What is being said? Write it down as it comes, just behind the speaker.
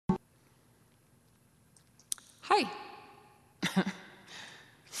Hi.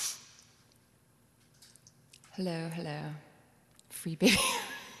 Hello, hello. Free baby.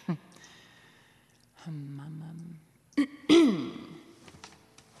 I'm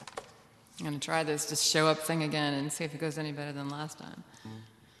gonna try this just show up thing again and see if it goes any better than last time.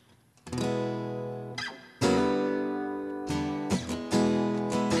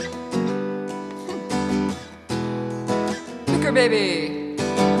 Picker baby.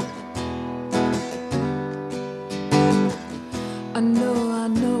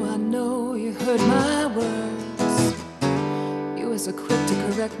 I know, you heard my words. You were so quick to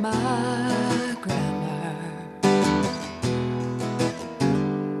correct my grammar.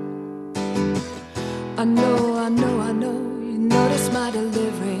 I know, you noticed my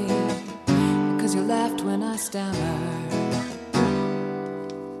delivery, because you laughed when I stammered.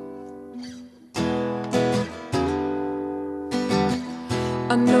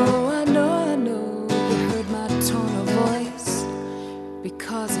 I know, you heard my tone of voice,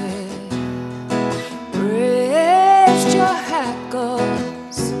 because it raised your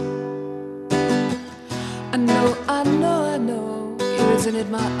hackles. I know, you resented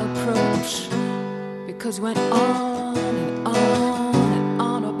my approach, because you went on and on and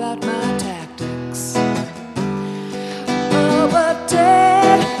on about my tactics. Oh, but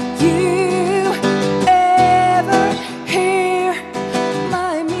did you ever hear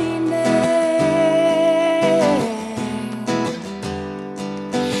my meaning?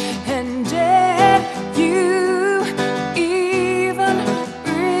 And did you even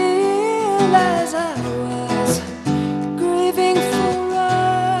realize I was grieving for us?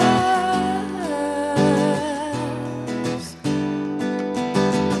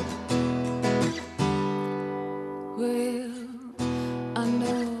 Well, I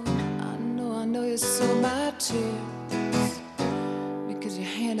know you saw my tears, because you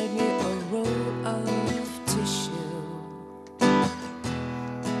handed me a roll of tissue.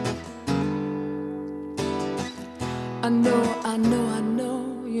 I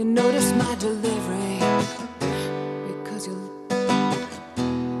know, you noticed my delivery, because you...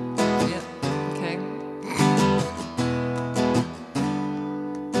 Yep, okay.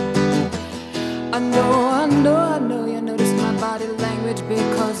 I know, you noticed my body language,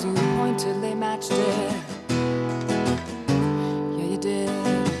 because you pointedly matched it. Yeah, you did.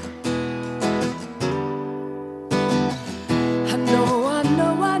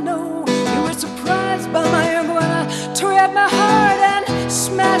 I know, you were surprised by my anger when I tore at my heart and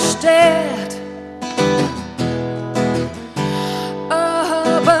smashed it.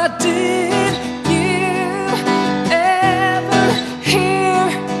 Oh, but did you ever hear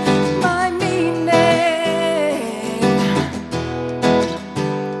my meaning?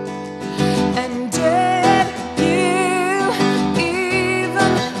 And did you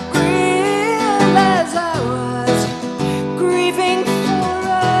even realize I was grieving for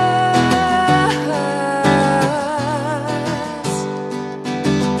us?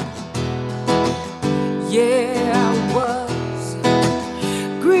 Yeah, I was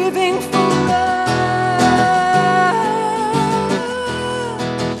grieving for us.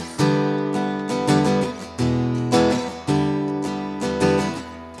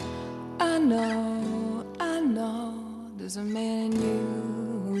 I know, there's a man in you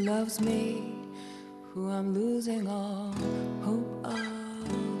who loves me, who I'm losing all hope of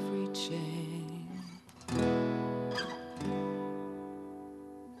reaching.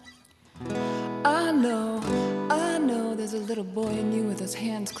 I know, there's a little boy in you with his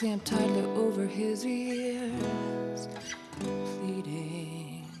hands clamped tightly over his ears,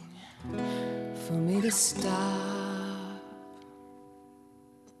 pleading for me to stop.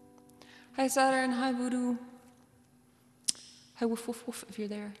 Hi Saturn, hi Voodoo. Hi Woof Woof Woof if you're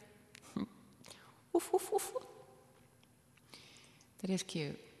there. Woof Woof Woof. That is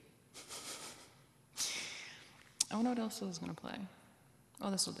cute. I wonder what else I was gonna play. Oh,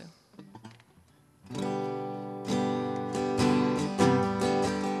 this will do.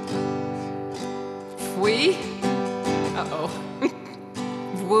 Fui? Uh-oh.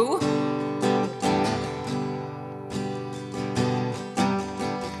 Woo?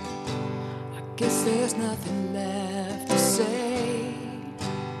 I guess there's nothing left to say.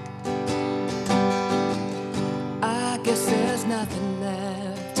 I guess there's nothing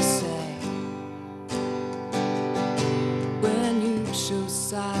left to say. When you chose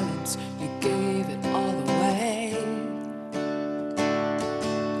silence, you gave it all away.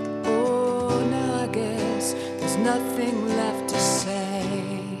 Oh, now I guess there's nothing left to say.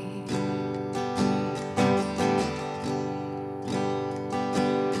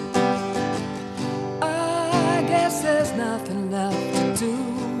 I guess there's nothing left to do.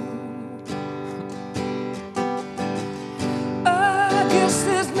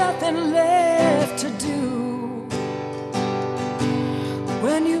 nothing left to do.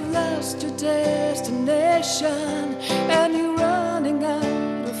 When you've lost your destination and you're running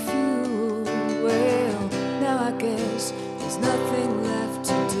out of fuel, well, now I guess there's nothing left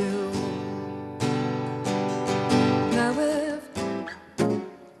to do. Now if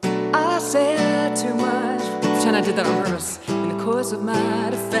I said too much, pretend I did that on purpose. In the course of my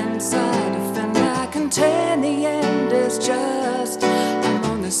defense, I defend, I contend the end is just, I'm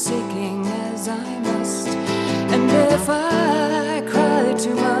only seeking as I must. And if I cry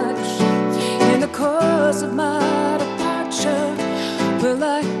too much in the course of my departure, will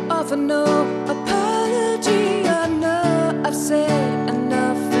I offer no apology? I know I've said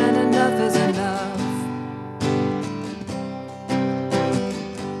enough, and enough is enough.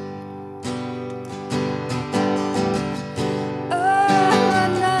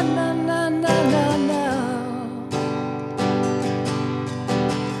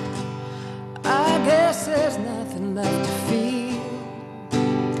 There's nothing left to feel.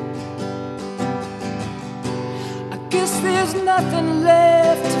 I guess there's nothing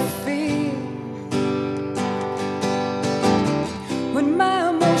left to feel. When my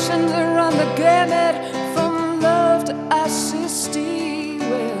emotions are on the gamut, from love to honesty,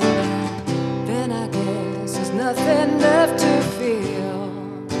 well, then I guess there's nothing left to feel.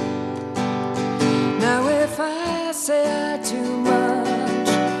 Now if I say too much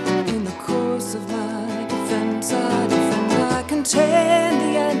in the course of my I defend, I contend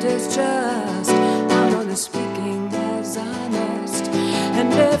the end is just, I'm only speaking as honest.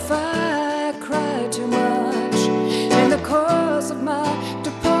 And if I cry too much in the course of my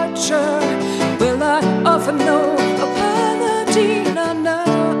departure, will I offer no apology? No, no,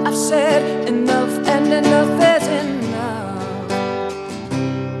 I've said enough, and enough is enough.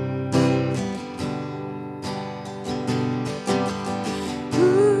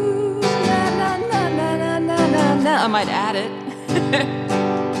 Ooh, na na na na na na. I might add it.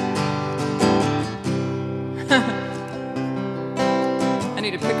 I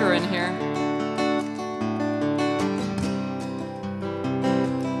need a picker in here.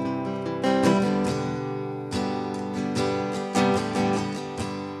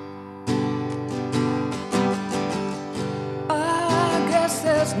 I guess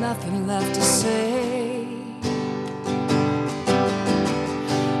there's nothing left to say.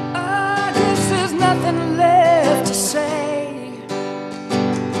 I guess there's nothing left to say.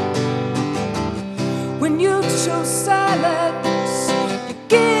 When you're so silent